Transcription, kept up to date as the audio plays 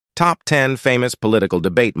Top 10 Famous Political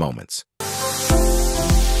Debate Moments.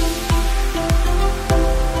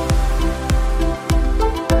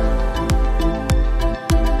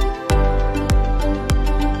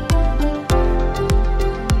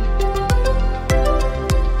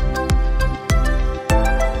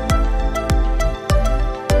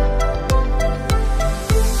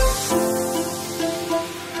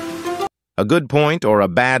 A good point or a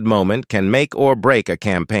bad moment can make or break a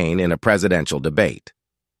campaign in a presidential debate.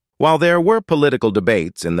 While there were political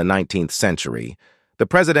debates in the 19th century, the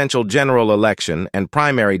presidential general election and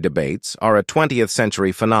primary debates are a 20th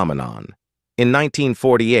century phenomenon. In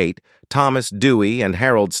 1948, Thomas Dewey and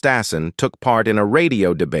Harold Stassen took part in a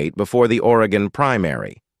radio debate before the Oregon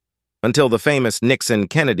primary. Until the famous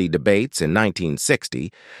Nixon-Kennedy debates in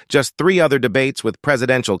 1960, just 3 other debates with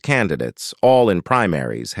presidential candidates, all in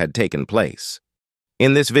primaries, had taken place.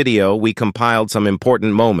 In this video, we compiled some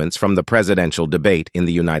important moments from the presidential debate in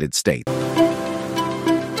the United States.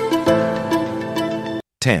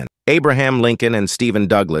 10. Abraham Lincoln and Stephen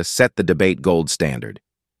Douglas set the debate gold standard.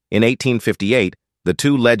 In 1858, the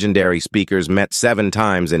 2 legendary speakers met 7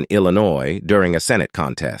 times in Illinois during a Senate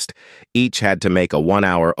contest. Each had to make a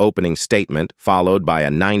 1-hour opening statement followed by a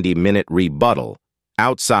 90-minute rebuttal,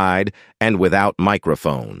 outside and without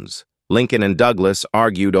microphones. Lincoln and Douglas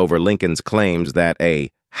argued over Lincoln's claims that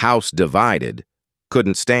a house divided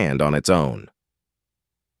couldn't stand on its own.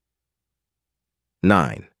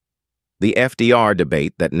 9. The FDR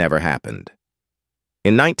debate that never happened.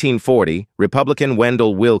 In 1940, Republican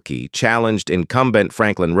Wendell Willkie challenged incumbent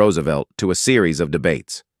Franklin Roosevelt to a series of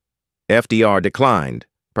debates. FDR declined,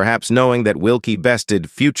 perhaps knowing that Willkie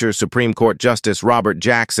bested future Supreme Court Justice Robert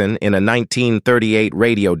Jackson in a 1938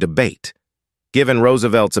 radio debate. Given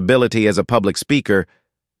Roosevelt's ability as a public speaker,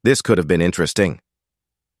 this could have been interesting.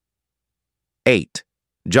 8.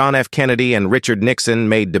 John F. Kennedy and Richard Nixon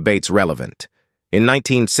made debates relevant. In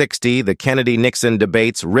 1960, the Kennedy-Nixon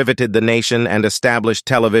debates riveted the nation and established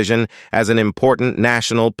television as an important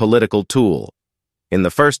national political tool. In the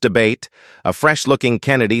first debate, a fresh-looking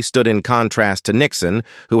Kennedy stood in contrast to Nixon,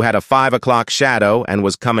 who had a 5 o'clock shadow and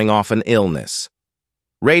was coming off an illness.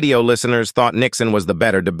 Radio listeners thought Nixon was the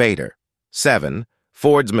better debater. 7.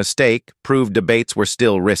 Ford's mistake proved debates were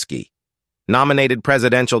still risky. Nominated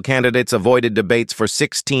presidential candidates avoided debates for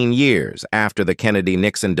 16 years after the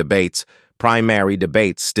Kennedy-Nixon debates. Primary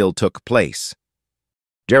debates still took place.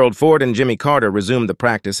 Gerald Ford and Jimmy Carter resumed the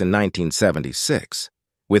practice in 1976,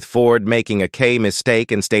 with Ford making a key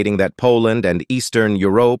mistake in stating that Poland and Eastern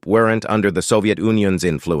Europe weren't under the Soviet Union's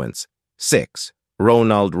influence. 6.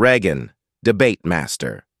 Ronald Reagan, debate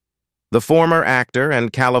master. The former actor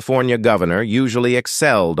and California governor usually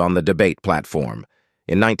excelled on the debate platform.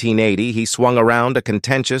 In 1980, he swung around a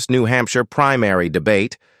contentious New Hampshire primary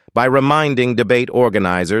debate by reminding debate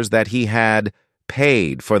organizers that he had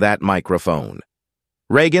paid for that microphone.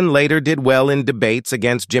 Reagan later did well in debates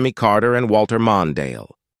against Jimmy Carter and Walter Mondale.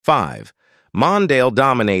 5. Mondale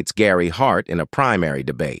dominates Gary Hart in a primary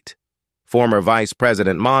debate. Former Vice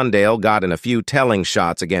President Mondale got in a few telling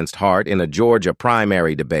shots against Hart in a Georgia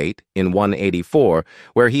primary debate in 184,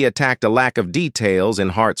 where he attacked a lack of details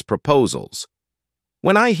in Hart's proposals.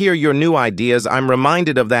 "When I hear your new ideas, I'm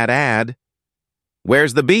reminded of that ad."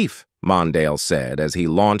 "Where's the beef?" Mondale said as he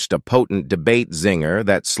launched a potent debate zinger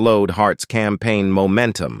that slowed Hart's campaign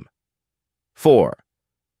momentum. 4.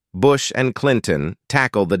 Bush and Clinton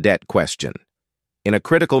tackle the debt question. In a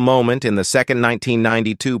critical moment in the second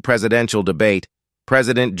 1992 presidential debate,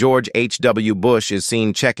 President George H.W. Bush is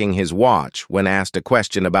seen checking his watch when asked a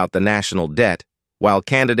question about the national debt, while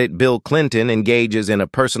candidate Bill Clinton engages in a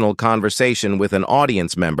personal conversation with an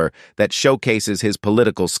audience member that showcases his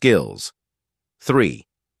political skills. 3.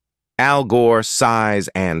 Al Gore sighs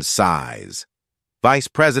and sighs. Vice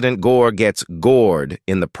President Gore gets gored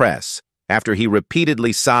in the press after he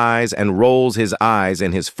repeatedly sighs and rolls his eyes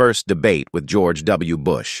in his first debate with George W.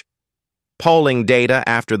 Bush. Polling data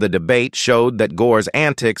after the debate showed that Gore's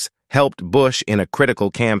antics helped Bush in a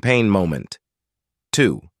critical campaign moment.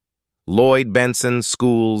 2. Lloyd Bentsen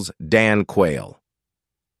schools Dan Quayle.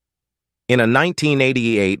 In a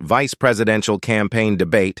 1988 vice presidential campaign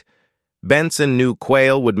debate, Bentsen knew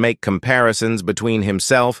Quayle would make comparisons between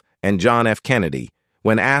himself and John F. Kennedy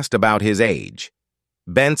when asked about his age.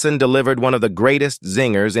 Bentsen delivered one of the greatest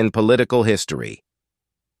zingers in political history.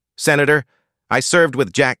 "Senator, I served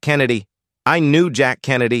with Jack Kennedy. I knew Jack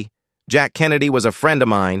Kennedy. Jack Kennedy was a friend of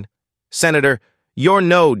mine. Senator, you're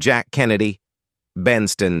no Jack Kennedy,"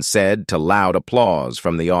 Bentsen said to loud applause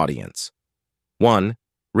from the audience. 1.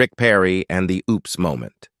 Rick Perry and the oops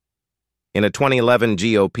moment. In a 2011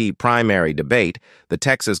 GOP primary debate, the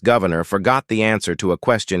Texas governor forgot the answer to a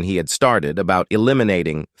question he had started about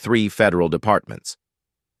eliminating 3 federal departments.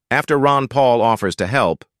 After Ron Paul offers to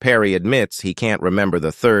help, Perry admits he can't remember the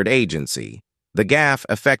 3rd agency. The gaffe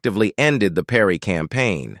effectively ended the Perry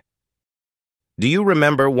campaign. Do you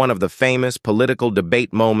remember one of the famous political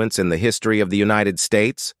debate moments in the history of the United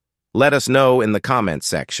States? Let us know in the comments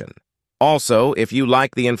section. Also, if you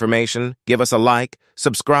like the information, give us a like,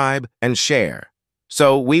 subscribe, and share.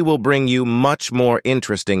 So we will bring you much more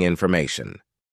interesting information.